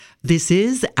This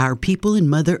is Our People in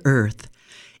Mother Earth.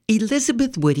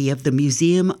 Elizabeth Woody of the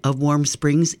Museum of Warm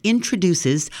Springs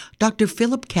introduces Dr.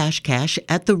 Phillip Cash Cash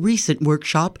at the recent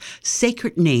workshop,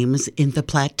 Sacred Names in the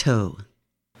Plateau.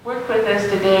 Work with us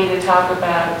today to talk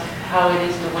about how it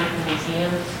is to work in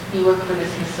museums. He worked for the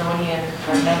Smithsonian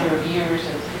for a number of years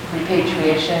as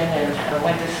repatriation and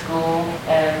went to school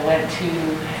and went to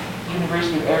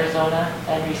University of Arizona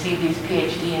and received his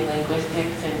PhD in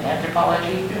Linguistics and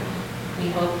Anthropology. We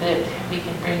hope that we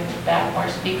can bring back more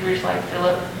speakers like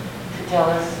Phillip to tell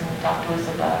us and talk to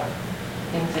us about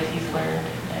things that he's learned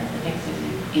and the things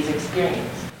that he's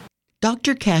experienced.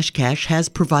 Dr. Cash Cash has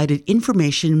provided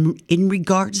information in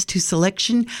regards to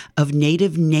selection of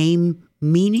native name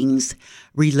meanings,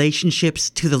 relationships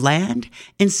to the land,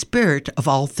 and spirit of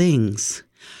all things.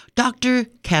 Dr.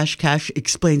 Cash Cash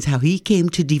explains how he came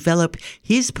to develop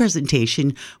his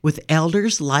presentation with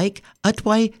elders like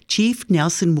Otway Chief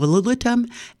Nelson Woolulutum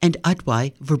and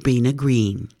Otway Verbena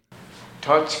Green.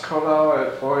 Good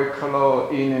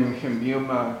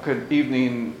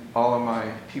evening, all of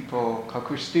my people.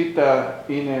 Kakustita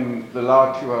inem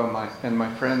lalatua and my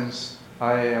friends.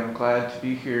 I am glad to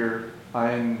be here.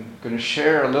 I'm going to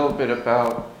share a little bit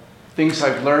about things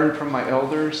I've learned from my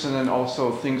elders, and then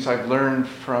also things I've learned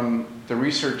from the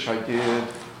research I did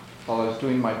while I was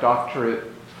doing my doctorate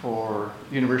for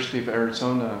University of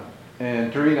Arizona.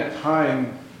 And during that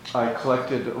time, I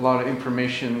collected a lot of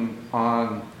information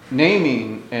on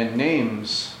naming and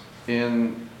names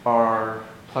in our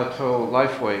Plateau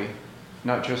lifeway,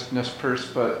 not just Nez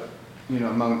Perce, but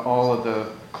among all of the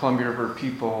Columbia River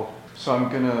people. So I'm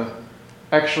going to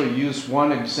actually use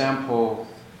one example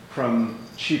from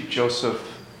Chief Joseph,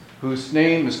 whose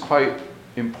name is quite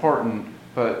important,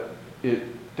 but it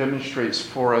demonstrates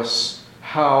for us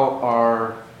how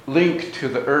our link to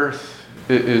the earth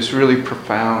is really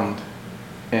profound,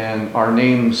 and our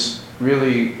names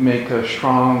really make a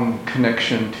strong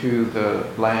connection to the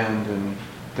land and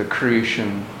the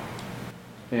creation.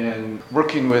 And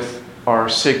working with our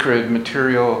sacred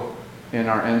material and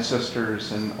our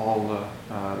ancestors and all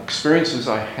the experiences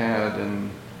I had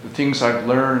and the things I've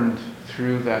learned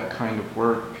through that kind of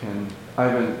work, and I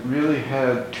haven't really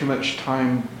had too much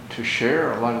time to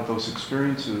share a lot of those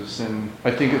experiences, and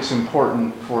I think it's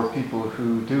important for people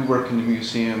who do work in the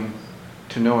museum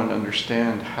to know and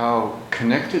understand how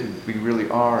connected we really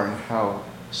are and how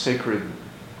sacred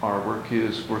our work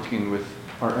is, working with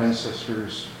our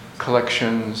ancestors'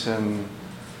 collections. And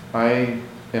I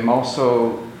am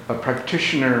also a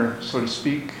practitioner, so to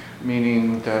speak,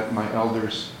 meaning that my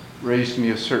elders raised me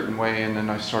a certain way, and then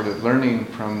I started learning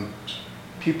from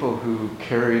people who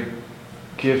carried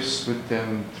gifts with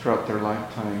them throughout their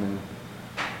lifetime, and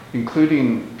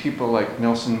including people like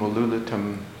Nelson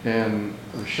Woolulutum, and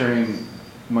sharing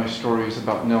my stories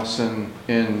about Nelson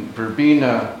in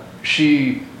Verbena.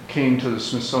 She came to the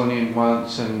Smithsonian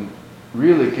once and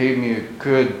really gave me a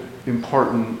good,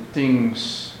 important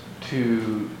things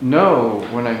to know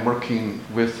when I'm working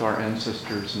with our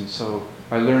ancestors. And so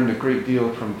I learned a great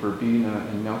deal from Verbena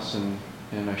and Nelson,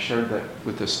 and I shared that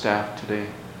with the staff today.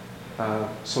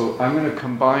 So I'm going to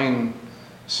combine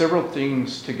several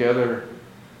things together: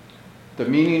 the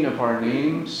meaning of our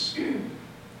names,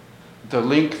 the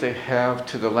link they have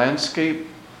to the landscape,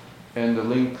 and the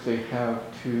link they have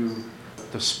to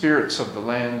the spirits of the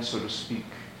land, so to speak,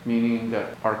 meaning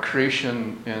that our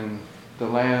creation and the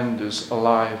land is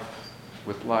alive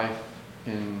with life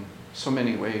in so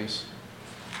many ways.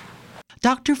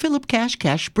 Dr. Phillip Cash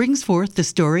Cash brings forth the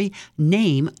story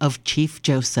Name of Chief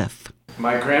Joseph.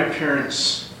 My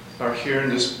grandparents are here in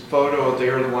this photo. They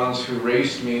are the ones who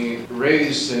raised me,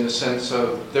 raised in the sense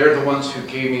of they're the ones who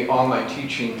gave me all my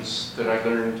teachings that I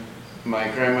learned. My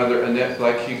grandmother, Annette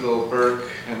Black-Eagle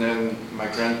Burke, and then my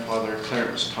grandfather,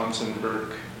 Clarence Thompson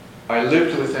Burke. I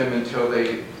lived with them until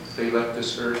they left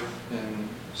this earth, and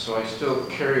so I still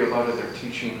carry a lot of their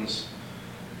teachings,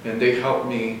 and they helped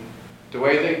me, the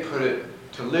way they put it,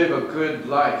 to live a good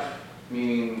life,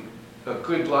 meaning a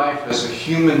good life as a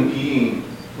human being,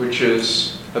 which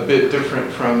is a bit different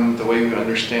from the way we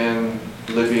understand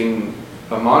living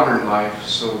a modern life.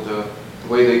 So the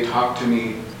way they talked to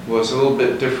me was a little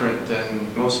bit different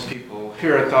than most people.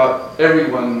 Here I thought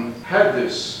everyone had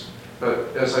this,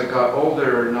 but as I got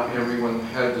older, not everyone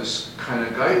had this kind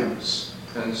of guidance.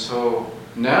 And so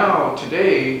now,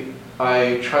 today,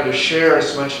 I try to share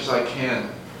as much as I can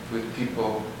with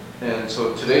people. And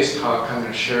so today's talk, I'm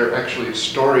going to share actually a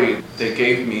story they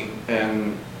gave me.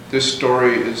 And this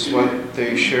story is what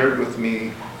they shared with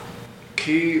me.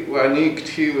 Ki wanik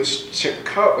ti was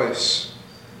chikawas.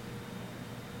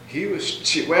 He was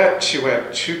chiwap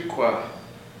chukwa.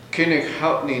 Kinik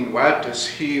Hautnin Watas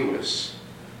he was.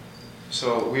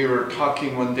 So we were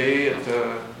talking one day at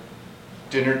the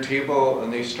dinner table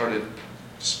and they started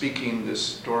speaking this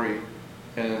story.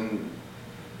 And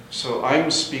so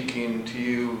I'm speaking to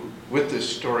you with this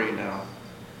story now.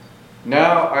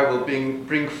 Now I will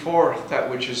bring forth that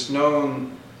which is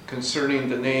known concerning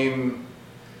the name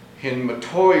Hin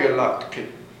Matoyalatke.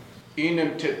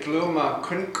 Inem titluma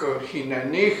kunko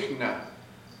hinanichna.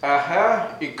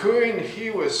 Aha, ikuin he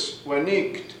was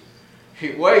wanikt.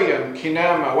 Hiwayam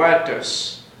kinama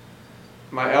watas.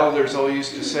 My elders all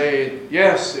used to say,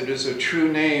 yes, it is a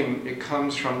true name. It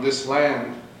comes from this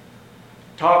land.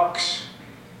 Tox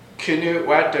kinu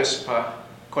wataspa.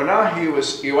 Konahi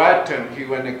was iwatam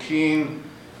hiwanakin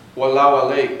walawa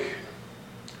lake.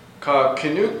 Ka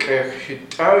kinukech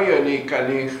hitaya ni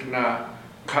kanichna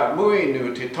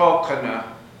kamuinu titokana.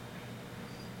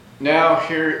 Now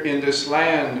here in this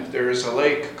land there is a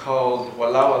lake called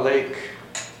Walawa Lake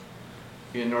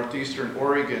in northeastern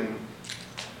Oregon.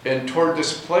 And toward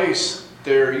this place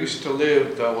there used to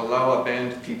live the Walawa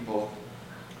Band people.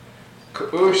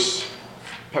 Kuus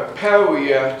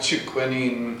papawia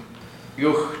chikwanin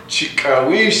yuch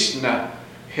chikawisna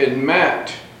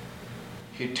hinmat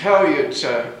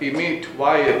hitaliatsa imit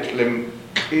wayat lim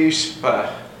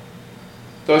ispa.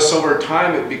 Thus over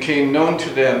time it became known to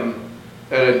them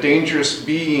that a dangerous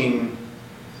being,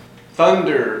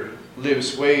 thunder,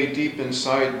 lives way deep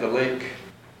inside the lake.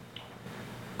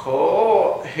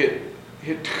 Ko hit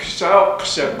sauk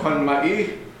sa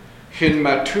konmai hin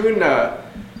matuna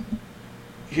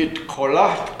hit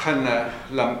kolat kana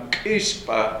lam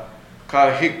kispa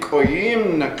ka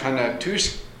hikoyim na kana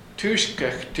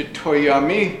tuskech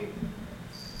titoyami.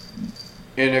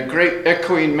 In a great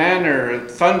echoing manner,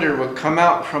 thunder would come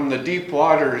out from the deep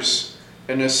waters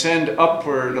and ascend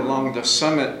upward along the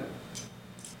summit.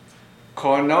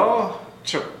 Kono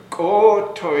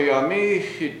choko toyami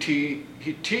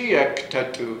hitiek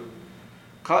tatu.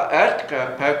 Ka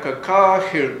etka pakaka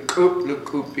hirkup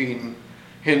lukupin.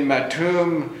 Hin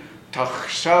matum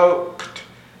tachsaukt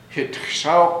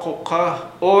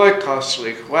hitsaukoka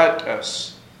oikaslich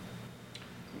watas.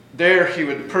 There he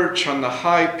would perch on the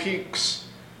high peaks,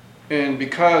 and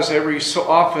because every so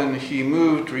often he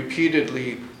moved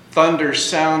repeatedly, thunder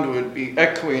sound would be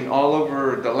echoing all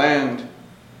over the land.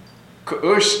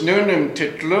 Kuus nunum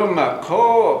titluma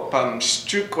ko pam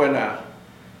stukwana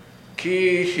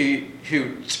ki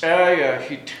hiutaya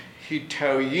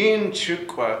hitauyin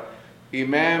chukwa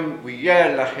imam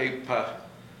wiyalahepa.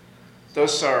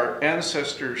 Thus our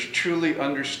ancestors truly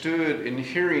understood in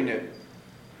hearing it.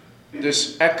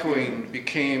 This echoing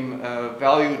became a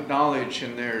valued knowledge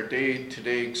in their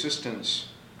day-to-day existence.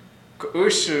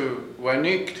 Kuusu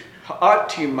wanikt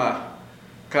haatima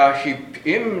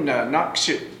kahipimna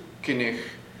naksit kinich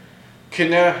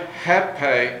kina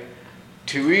hapai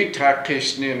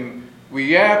tuitakisnim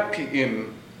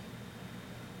wiyapiim.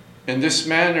 In this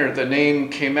manner the name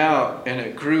came out and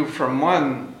it grew from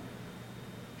one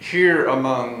here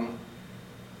among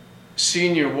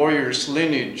senior warriors'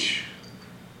 lineage.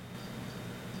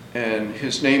 And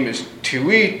his name is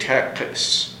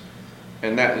Tuitakis,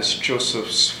 and that is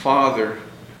Joseph's father.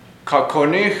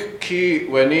 Kakonich ki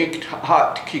wenikt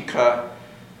hat kika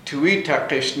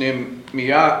Tuitakis nim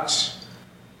miats.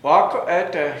 Wako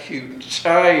eta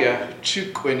hiutaya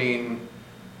chukwenin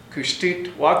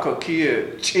kustit wako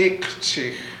kia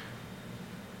chikchich.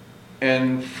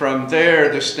 And from there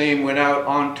this name went out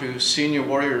onto senior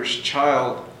warrior's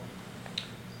child.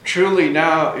 Truly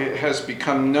now it has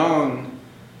become known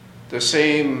the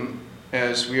same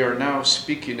as we are now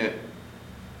speaking it.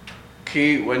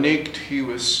 Ki wanikt, he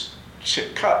was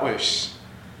chikatwish,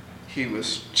 he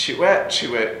was chiwet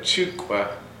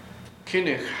chukwa,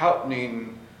 kinich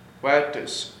hautnin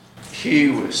watis, he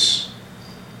was.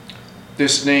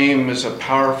 This name is a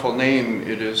powerful name.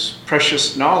 It is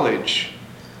precious knowledge.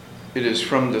 It is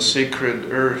from the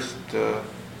sacred earth,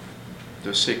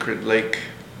 the sacred lake.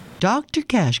 Dr.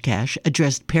 Cash Cash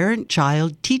addressed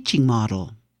parent-child teaching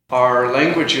model. Our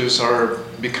languages are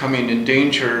becoming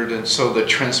endangered, and so the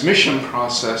transmission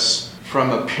process from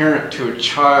a parent to a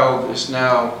child is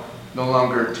now no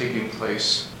longer taking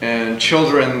place. And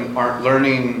children aren't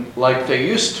learning like they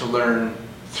used to learn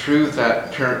through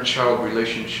that parent-child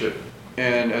relationship.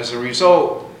 And as a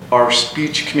result, our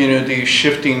speech community is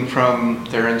shifting from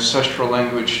their ancestral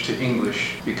language to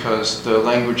English because the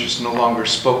language is no longer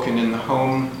spoken in the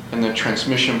home and the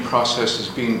transmission process is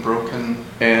being broken.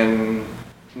 And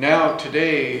now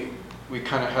today we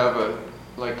kind of have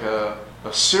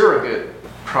a surrogate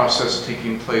process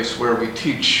taking place where we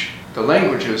teach the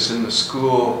languages in the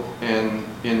school and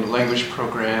in the language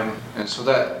program. And so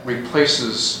that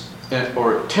replaces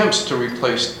or attempts to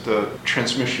replace the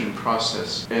transmission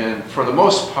process. And for the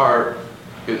most part,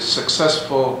 it's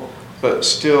successful, but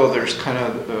still there's kind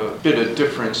of a bit of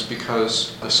difference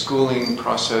because the schooling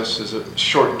process is a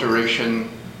short duration,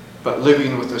 but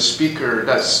living with a speaker,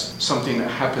 that's something that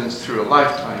happens through a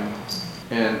lifetime.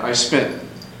 And I spent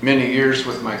many years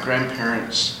with my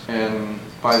grandparents, and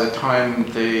by the time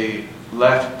they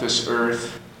left this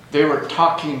earth, they were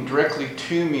talking directly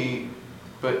to me,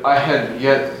 but I hadn't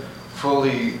yet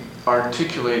fully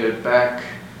articulated back.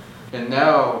 And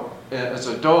now, as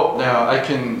an adult now, I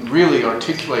can really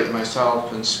articulate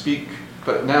myself and speak,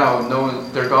 but now no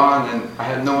one, they're gone and I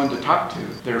had no one to talk to.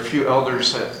 There are a few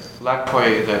elders at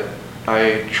Lapwai that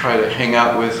I try to hang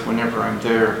out with whenever I'm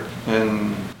there,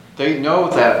 and they know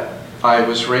that I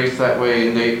was raised that way,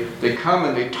 and they come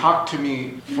and they talk to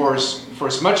me for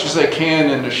as much as they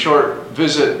can in a short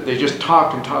visit. They just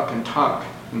talk and talk and talk.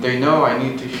 And they know I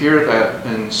need to hear that,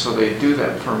 and so they do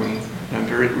that for me. And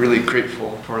I'm really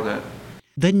grateful for that.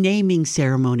 The naming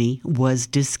ceremony was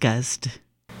discussed.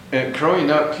 And growing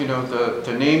up,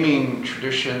 the naming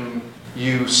tradition,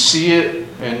 you see it,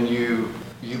 and you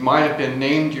might have been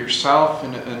named yourself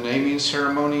in a naming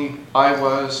ceremony. I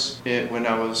was when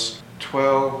I was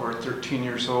 12 or 13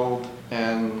 years old,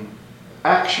 and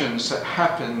actions that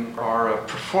happen are a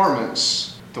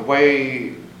performance. The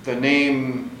way the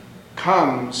name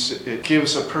comes, it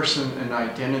gives a person an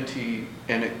identity,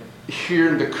 and here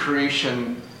in the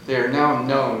creation, they are now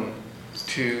known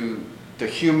to the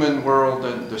human world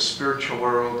and the spiritual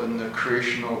world and the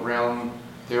creational realm.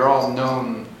 They're all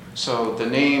known. So the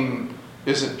name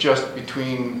isn't just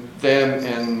between them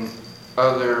and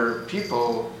other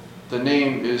people. The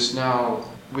name is now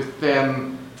with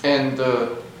them and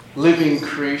the living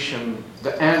creation,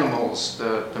 the animals,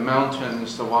 the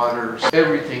mountains, the waters,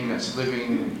 everything that's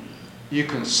living. You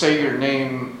can say your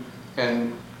name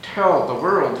and tell the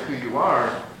world who you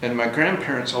are. And my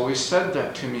grandparents always said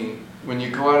that to me. When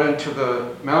you go out into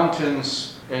the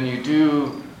mountains and you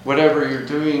do whatever you're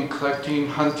doing, collecting,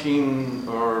 hunting,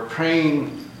 or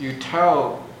praying, you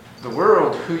tell the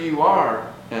world who you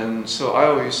are. And so I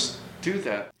always do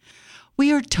that.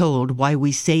 We are told why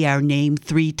we say our name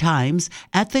 3 times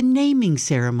at the naming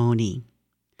ceremony.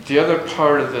 The other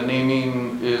part of the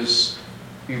naming is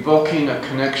evoking a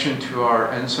connection to our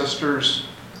ancestors,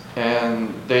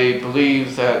 and they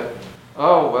believe that,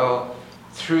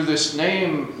 through this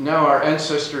name, now our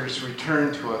ancestors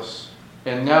return to us,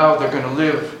 and now they're going to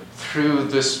live through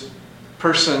this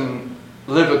person,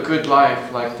 live a good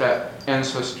life like that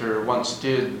ancestor once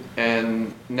did.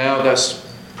 And now that's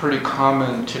pretty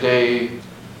common today.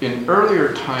 In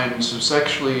earlier times,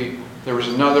 there was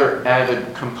another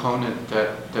added component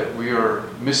that we are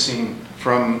missing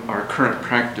from our current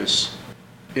practice.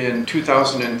 In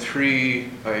 2003,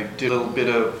 I did a little bit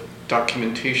of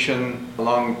documentation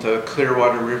along the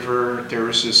Clearwater River. There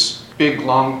was this big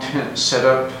long tent set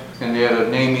up, and they had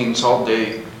namings all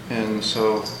day. And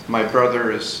so my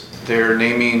brother is there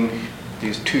naming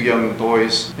these 2 young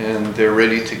boys, and they're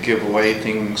ready to give away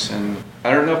things. And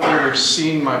I don't know if you've ever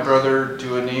seen my brother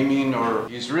do a naming, or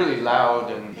he's really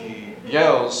loud and he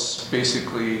yells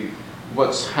basically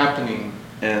what's happening.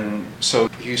 And so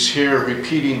he's here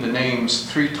repeating the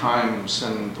names 3 times,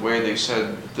 and the way they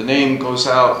said the name goes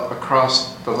out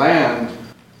across the land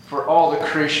for all the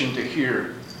creation to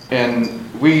hear. And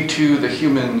we too, the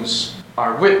humans,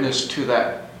 are witness to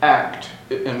that act,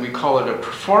 and we call it a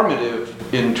performative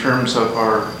in terms of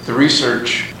the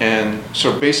research. And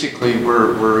so basically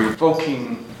we're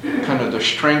evoking kind of the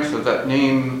strength of that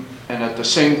name, and at the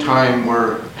same time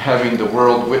we're having the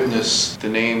world witness the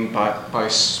name by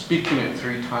speaking it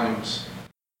 3 times.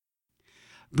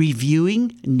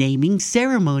 Reviewing naming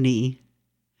ceremony.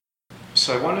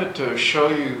 So I wanted to show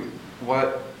you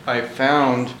what I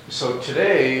found. So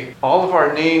today, all of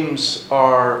our names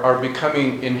are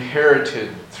becoming inherited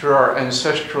through our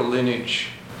ancestral lineage.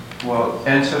 Well,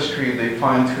 ancestry they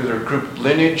find through their group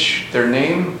lineage, their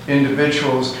name.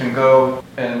 Individuals can go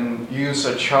and use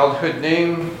a childhood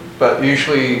name, but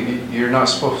usually you're not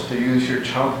supposed to use your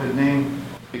childhood name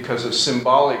because it's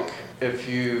symbolic. If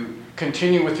you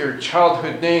continue with your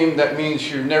childhood name, that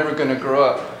means you're never going to grow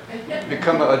up,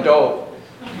 become an adult.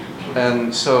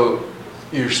 And so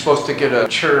you're supposed to get a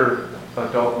mature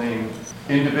adult name.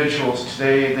 Individuals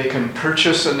today, they can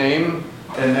purchase a name,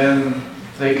 and then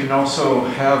they can also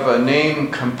have a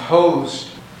name composed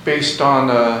based on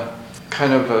a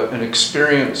kind of an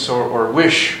experience or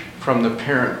wish from the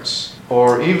parents,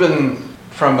 or even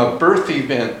from a birth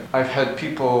event. I've had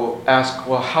people ask,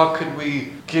 well, how could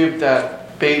we give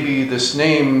that baby, this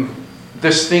name,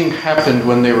 this thing happened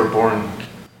when they were born.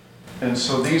 And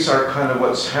so these are kind of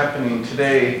what's happening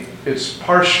today. It's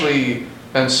partially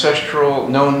ancestral,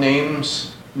 known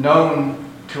names, known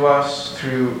to us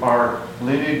through our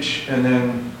lineage, and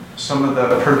then some of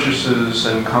the purchases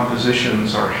and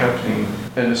compositions are happening.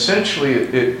 And essentially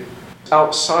it's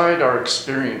outside our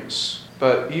experience.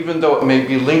 But even though it may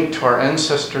be linked to our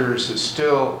ancestors, it's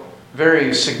still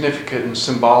very significant and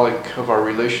symbolic of our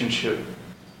relationship.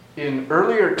 In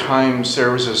earlier times,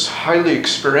 there was this highly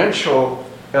experiential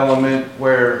element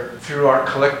where through our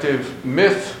collective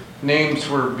myth, names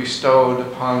were bestowed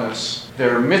upon us.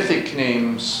 They're mythic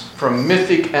names from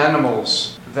mythic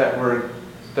animals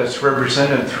that's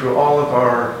represented through all of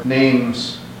our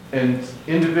names. And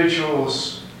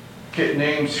individuals get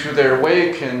names through their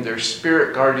awakened, their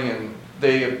spirit guardian.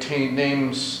 They obtain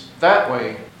names that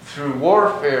way. Through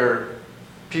warfare,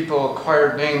 people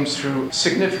acquired names through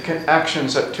significant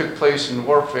actions that took place in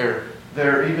warfare.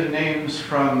 There are even names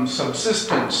from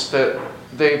subsistence that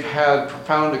they've had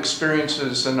profound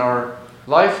experiences and are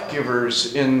life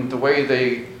givers in the way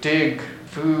they dig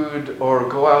food or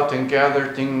go out and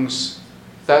gather things.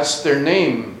 That's their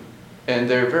name. And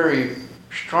they're very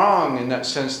strong in that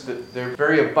sense that they're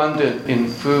very abundant in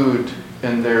food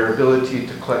and their ability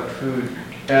to collect food.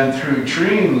 And through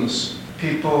dreams,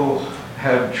 people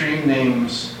have dream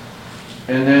names,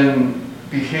 and then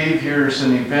behaviors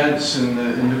and events in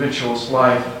the individual's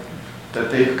life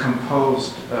that they've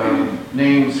composed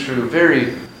names through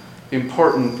very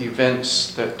important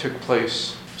events that took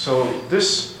place. So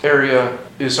this area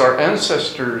is our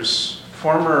ancestors'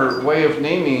 former way of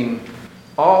naming,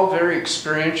 all very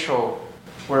experiential,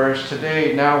 whereas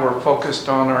today now we're focused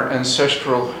on our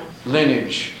ancestral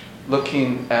lineage,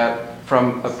 looking at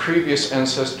from a previous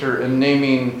ancestor and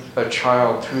naming a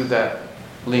child through that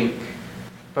link.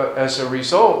 But as a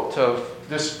result of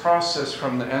this process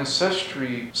from the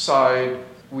ancestry side,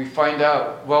 we find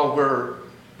out, well,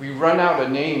 we run out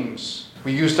of names.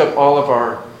 We used up all of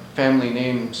our family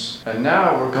names. And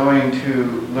now we're going to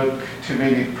look to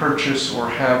maybe purchase or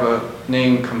have a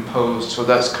name composed. So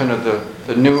that's kind of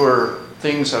the newer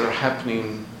things that are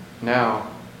happening now.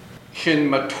 Hin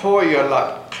Matoya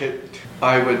Latkit,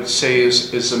 I would say,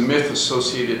 is a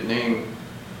myth-associated name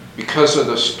because of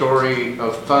the story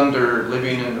of thunder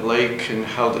living in the lake and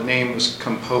how the name was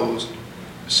composed.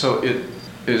 So it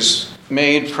is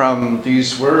made from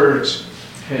these words,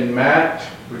 Hinmat,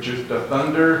 which is the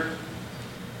thunder.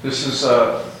 This is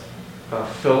a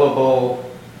fillable,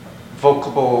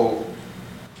 vocable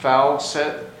vowel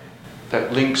set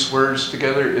that links words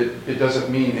together. It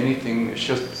doesn't mean anything, it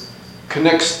just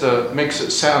makes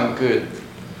it sound good.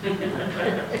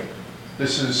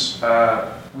 This is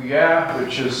Wia,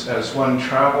 which is as one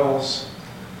travels.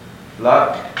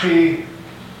 Latki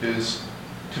is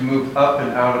to move up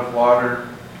and out of water.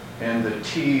 And the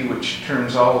T, which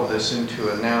turns all of this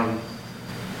into a noun.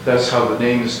 That's how the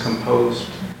name is composed.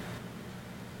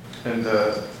 And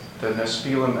the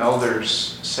Nespelem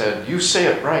elders said, you say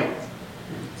it right.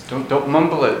 Don't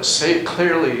mumble it. Say it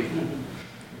clearly.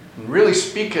 And really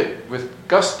speak it with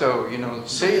gusto.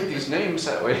 Say these names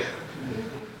that way.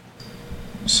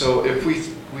 So if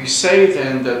we say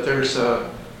then that there's a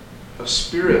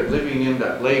spirit living in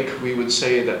that lake, we would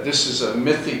say that this is a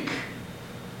mythic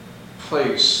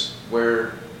place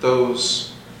where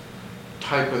those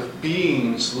type of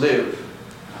beings live,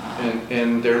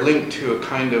 and they're linked to a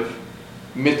kind of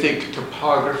mythic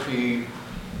topography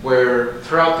where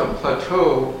throughout the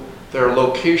plateau there are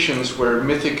locations where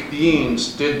mythic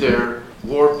beings did their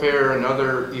warfare and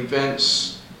other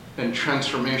events and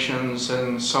transformations,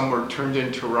 and some were turned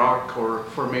into rock or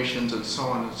formations and so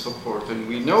on and so forth. And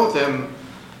we know them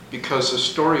because a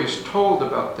story is told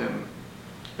about them.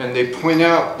 And they point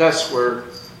out that's where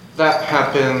that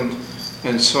happened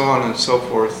and so on and so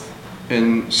forth.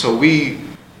 And so we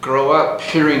grow up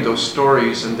hearing those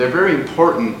stories, and they're very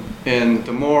important. And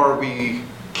the more we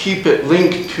keep it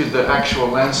linked to the actual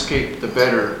landscape, the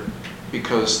better,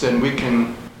 because then we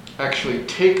can actually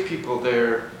take people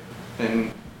there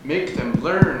and make them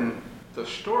learn the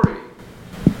story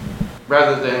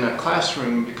rather than a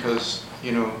classroom, because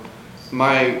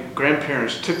my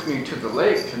grandparents took me to the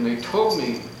lake and they told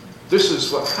me this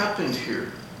is what happened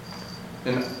here,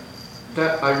 and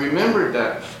that I remembered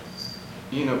that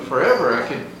forever. I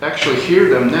could actually hear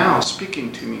them now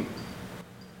speaking to me.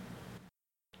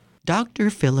 Dr.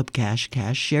 Phillip Cash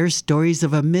Cash shares stories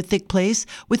of a mythic place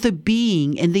with a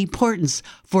being and the importance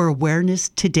for awareness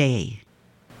today.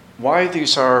 Why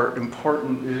these are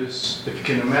important is, if you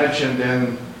can imagine,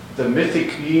 then the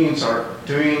mythic beings are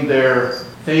doing their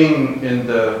thing in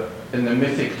the in the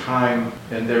mythic time,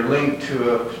 and they're linked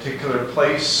to a particular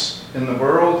place in the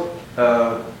world,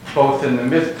 both in the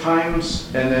myth times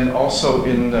and then also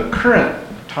in the current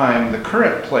time, the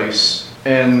current place.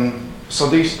 And so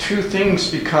these two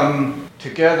things become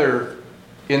together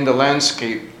in the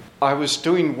landscape. I was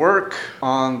doing work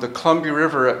on the Columbia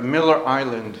River at Miller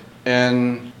Island,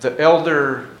 and the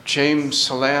elder James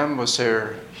Salam was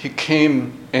there. He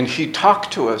came and he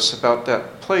talked to us about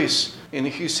that place. And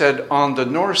he said, on the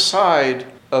north side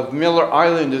of Miller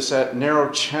Island is that narrow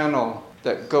channel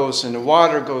that goes, and the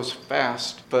water goes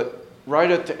fast. But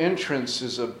right at the entrance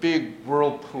is a big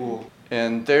whirlpool.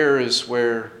 And there is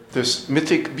where this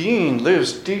mythic being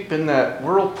lives, deep in that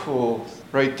whirlpool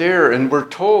right there. And we're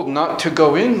told not to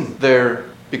go in there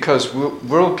because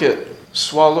we'll get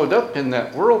swallowed up in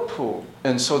that whirlpool.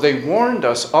 And so they warned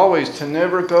us always to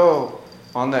never go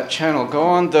on that channel. Go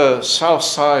on the south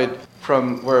side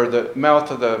from where the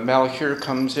mouth of the Malheur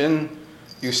comes in.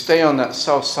 You stay on that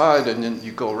south side and then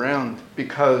you go around,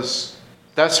 because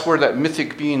that's where that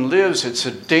mythic being lives. It's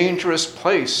a dangerous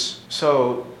place.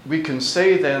 So we can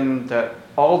say then that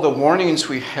all the warnings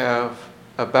we have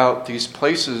about these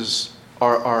places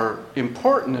are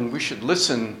important, and we should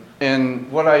listen. And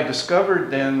what I discovered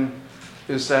then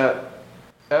is that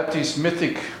at these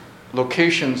mythic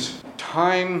locations,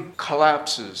 time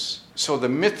collapses. So the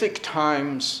mythic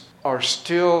times are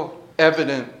still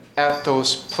evident at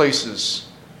those places.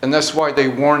 And that's why they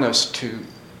warn us to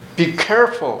be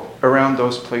careful around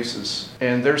those places.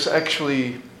 And there's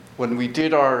actually, when we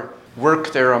did our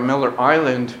work there on Miller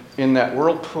Island, in that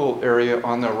whirlpool area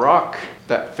on the rock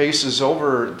that faces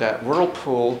over that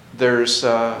whirlpool, there's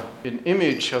an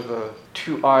image of a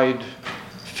two-eyed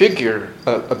figure,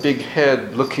 a big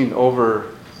head looking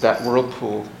over that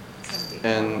whirlpool.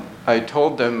 And I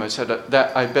told them, I said,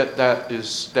 that I bet that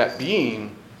is that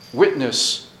being,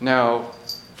 witness now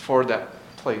for that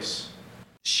place.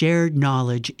 Shared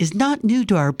knowledge is not new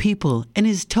to our people and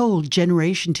is told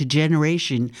generation to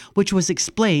generation, which was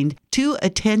explained to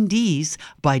attendees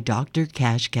by Dr.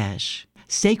 Cash Cash.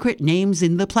 Sacred names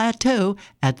in the Plateau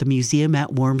at the museum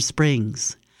at Warm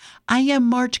Springs. I am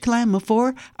Marge Kalama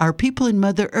for Our People in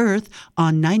Mother Earth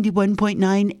on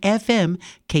 91.9 FM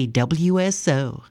KWSO.